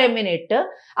అజ్యూమింగ్ ఫర్ ఎ మినిట్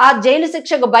ఆ జైలు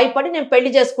శిక్షకు భయపడి నేను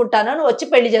పెళ్లి చేసుకుంటానని వచ్చి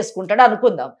పెళ్లి చేసుకుంటాడు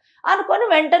అనుకుందాం. అనుకొని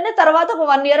వెంటనే తర్వాత ఒక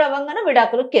 1 year అవ్వగానే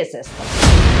విడాకులు కేసేస్తాం.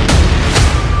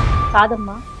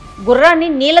 కాదమ్మా, గుర్రాన్ని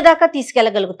నీళ్ళ దాకా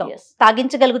తీసుకెళ్లగలుగుతాం,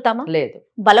 తాగించగలుగుతామా? లేదు.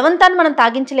 బలవంతాన్ని మనం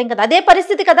తాగించలేం కదా, అదే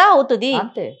పరిస్థితి కదా అవుతుంది.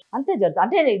 అంతే జరుగుతుంది.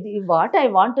 అంటే what I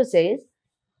want to say,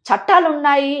 చట్టాలు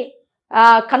ఉన్నాయి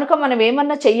కనుక మనం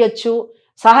ఏమన్నా చెయ్యొచ్చు.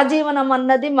 సహజీవనం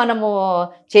అన్నది మనము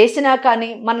చేసినా కానీ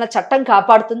మన చట్టం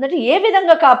కాపాడుతుందంటే ఏ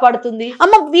విధంగా కాపాడుతుంది?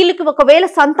 అమ్మ, వీళ్ళకి ఒకవేళ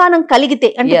సంతానం కలిగితే,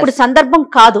 అంటే ఇప్పుడు సందర్భం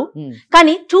కాదు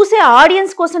కానీ చూసే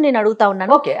ఆడియన్స్ కోసం నేను అడుగుతా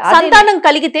ఉన్నాను, సంతానం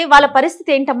కలిగితే వాళ్ళ పరిస్థితి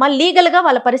ఏంటమ్మా? లీగల్ గా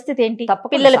వాళ్ళ పరిస్థితి ఏంటి?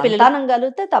 సంతానం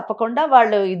కలిగితే తప్పకుండా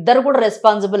వాళ్ళు ఇద్దరు కూడా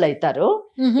రెస్పాన్సిబుల్ అవుతారు.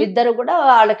 ఇద్దరు కూడా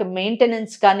వాళ్ళకి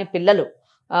మెయింటెనెన్స్ కానీ, పిల్లలు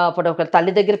ఇప్పుడు ఒక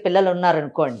తల్లి దగ్గర పిల్లలు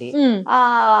ఉన్నారనుకోండి,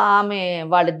 ఆమె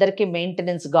వాళ్ళిద్దరికి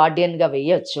మెయింటెనెన్స్ గార్డియన్ గా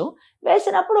వేయొచ్చు.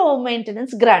 వేసినప్పుడు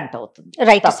మెయింటెనెన్స్ గ్రాంట్ అవుతుంది.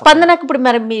 రైట్. స్పందనకు ఇప్పుడు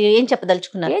మరి మీరు ఏం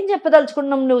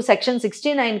చెప్పదలుచుకున్నాం? నువ్వు సెక్షన్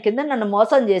 69 కింద నన్ను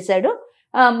మోసం చేశాడు,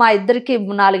 మా ఇద్దరికి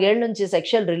 4 ఏళ్ల నుంచి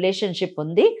సెక్షువల్ రిలేషన్షిప్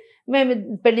ఉంది, మేము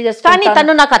పెళ్లి చేసుకుంటాం, కానీ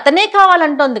తను నాకు అతనే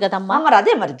కావాలంటోంది కదమ్మా. మరి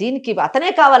అదే, మరి దీనికి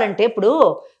అతనే కావాలంటే ఇప్పుడు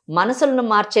మనసులను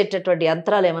మార్చేటటువంటి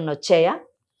యంత్రాలు ఏమన్నా వచ్చాయా?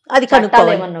 అది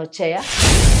కనుక్కోవాలి. ఏమన్నా వచ్చాయా?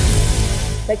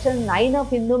 Section 9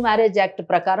 of Hindu marriage act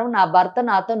ప్రకారం నా భర్త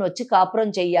నాతో వచ్చి కాపురం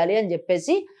చెయ్యాలి అని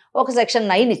చెప్పేసి ఒక సెక్షన్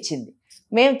 9 ఇచ్చింది.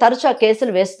 మేము తరచు ఆ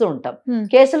కేసులు వేస్తూ ఉంటాం,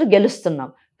 కేసులు గెలుస్తున్నాం,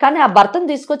 కానీ ఆ భర్తను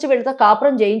తీసుకొచ్చి వీళ్ళతో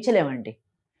కాపురం చేయించలేమండి.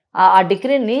 ఆ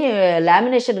డిగ్రీని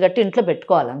లామినేషన్ కట్టి ఇంట్లో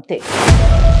పెట్టుకోవాలి అంతే.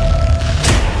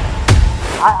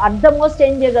 అట్ ద మోస్ట్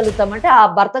ఏం చేయగలుగుతామంటే ఆ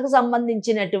భర్తకు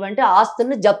సంబంధించినటువంటి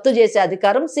ఆస్తులను జప్తు చేసే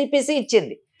అధికారం సిపిసి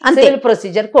ఇచ్చింది, సివిల్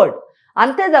ప్రొసీజర్ కోడ్.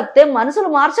 అంతే తప్పితే మనసులు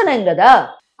మార్చలేం కదా.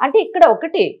 అంటే ఇక్కడ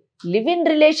ఒకటి, లివ్ ఇన్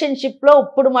రిలేషన్షిప్ లో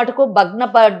ఇప్పుడు మటుకు భగ్న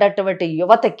పడ్డటువంటి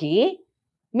యువతకి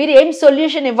మీరు ఏం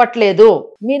సొల్యూషన్ ఇవ్వట్లేదు,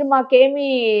 మీరు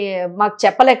మాకు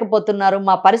చెప్పలేకపోతున్నారు,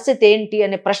 మా పరిస్థితి ఏంటి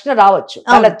అనే ప్రశ్న రావచ్చు,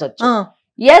 తలెత్తవచ్చు.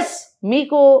 ఎస్,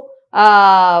 మీకు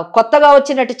కొత్తగా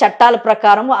వచ్చినట్టు చట్టాల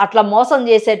ప్రకారం అట్లా మోసం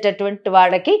చేసేటటువంటి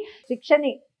వాళ్ళకి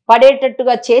శిక్షని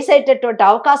పడేటట్టుగా చేసేటటువంటి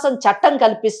అవకాశం చట్టం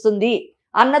కల్పిస్తుంది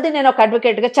అన్నది నేను ఒక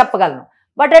అడ్వకేట్గా చెప్పగలను.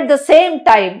 But at the same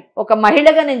time ఒక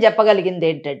మహిళగా నేను చెప్పగలిగింది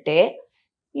ఏంటంటే,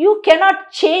 యూ కెనాట్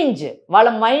చేంజ్, వాళ్ళ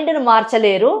మైండ్ని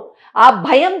మార్చలేరు. ఆ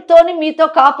భయంతో మీతో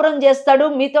కాపురం చేస్తాడు,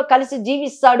 మీతో కలిసి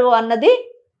జీవిస్తాడు అన్నది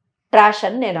ట్రాష్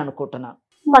అని నేను అనుకుంటున్నాను.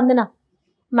 వందన,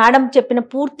 మేడం చెప్పిన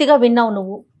పూర్తిగా విన్నావు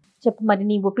నువ్వు, చెప్పు మరి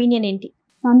నీ ఒపీనియన్ ఏంటి?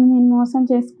 నన్ను నేను మోసం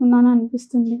చేసుకున్నాను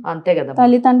అనిపిస్తుంది. అంతే కదా,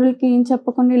 తల్లిదండ్రులకి ఏం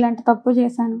చెప్పకుండా ఇలాంటి తప్పు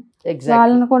చేశాను,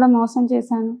 వాళ్ళను కూడా మోసం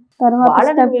చేశాను.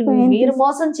 తర్వాత మీరు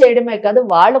మోసం చేయడమే కాదు,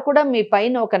 వాళ్ళు కూడా మీ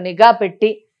పైన ఒక నిఘా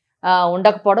పెట్టి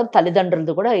ఉండకపోవడం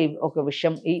తల్లిదండ్రులది కూడా ఒక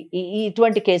విషయం.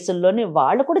 ఇటువంటి కేసుల్లోని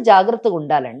వాళ్ళు కూడా జాగ్రత్తగా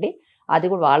ఉండాలండి. అది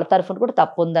కూడా వాళ్ళ తరఫున కూడా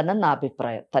తప్పు ఉందన్నది నా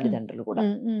అభిప్రాయం. తల్లిదండ్రులు కూడా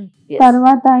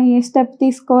తర్వాత ఏ స్టెప్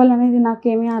తీసుకోవాలనేది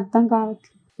నాకేమీ అర్థం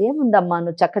కావట్లేదు. ఏముందమ్మా,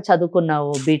 నువ్వు చక్క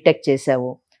చదువుకున్నావు, బీటెక్ చేసావు,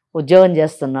 ఉద్యోగం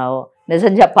చేస్తున్నావు,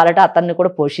 నిజం చెప్పాలంటే అతన్ని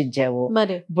కూడా పోషించావు.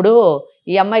 ఇప్పుడు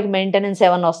ఈ అమ్మాయికి మెయింటెనెన్స్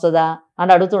ఏమన్నా వస్తుందా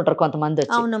అని అడుగుతుంటారు కొంతమంది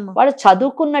వచ్చి. వాళ్ళు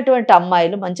చదువుకున్నటువంటి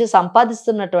అమ్మాయిలు, మంచి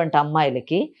సంపాదిస్తున్నటువంటి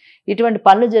అమ్మాయిలకి ఇటువంటి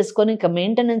పనులు చేసుకొని ఇంకా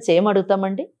మెయింటెనెన్స్ ఏం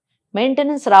అడుగుతామండి?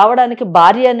 మెయింటెనెన్స్ రావడానికి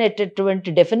భార్య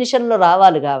అనేటటువంటి డెఫినేషన్లో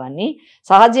రావాలి కావని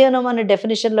సహజీవనం అనే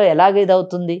డెఫినేషన్లో ఎలాగ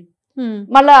ఇదవుతుంది?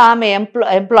 మళ్ళీ ఆమె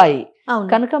ఎంప్లాయీ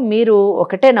కనుక మీరు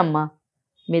ఒకటేనమ్మా,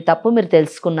 మీ తప్పు మీరు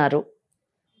తెలుసుకున్నారు,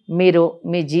 మీరు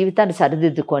మీ జీవితాన్ని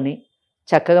సరిదిద్దుకొని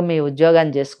చక్కగా మీ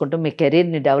ఉద్యోగాన్ని చేసుకుంటూ మీ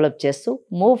కెరీర్ని డెవలప్ చేస్తూ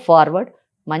మూవ్ ఫార్వర్డ్.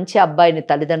 మంచి అబ్బాయిని,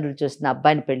 తల్లిదండ్రులు చూసిన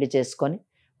అబ్బాయిని పెళ్లి చేసుకొని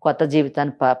కొత్త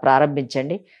జీవితాన్ని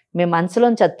ప్రారంభించండి. మీ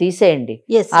మనసులోంచి అది తీసేయండి.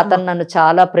 అతను నన్ను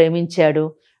చాలా ప్రేమించాడు,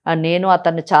 నేను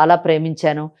అతన్ని చాలా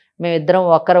ప్రేమించాను, మేమిద్దరం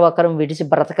ఒకరు విడిచి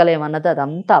బ్రతకలేమన్నది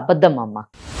అదంతా అబద్ధం అమ్మ.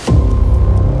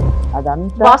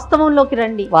 అదంతా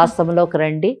వాస్తవంలోకి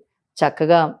రండి.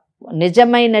 చక్కగా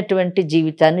నిజమైనటువంటి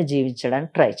జీవితాన్ని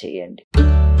జీవించడానికి ట్రై చేయండి.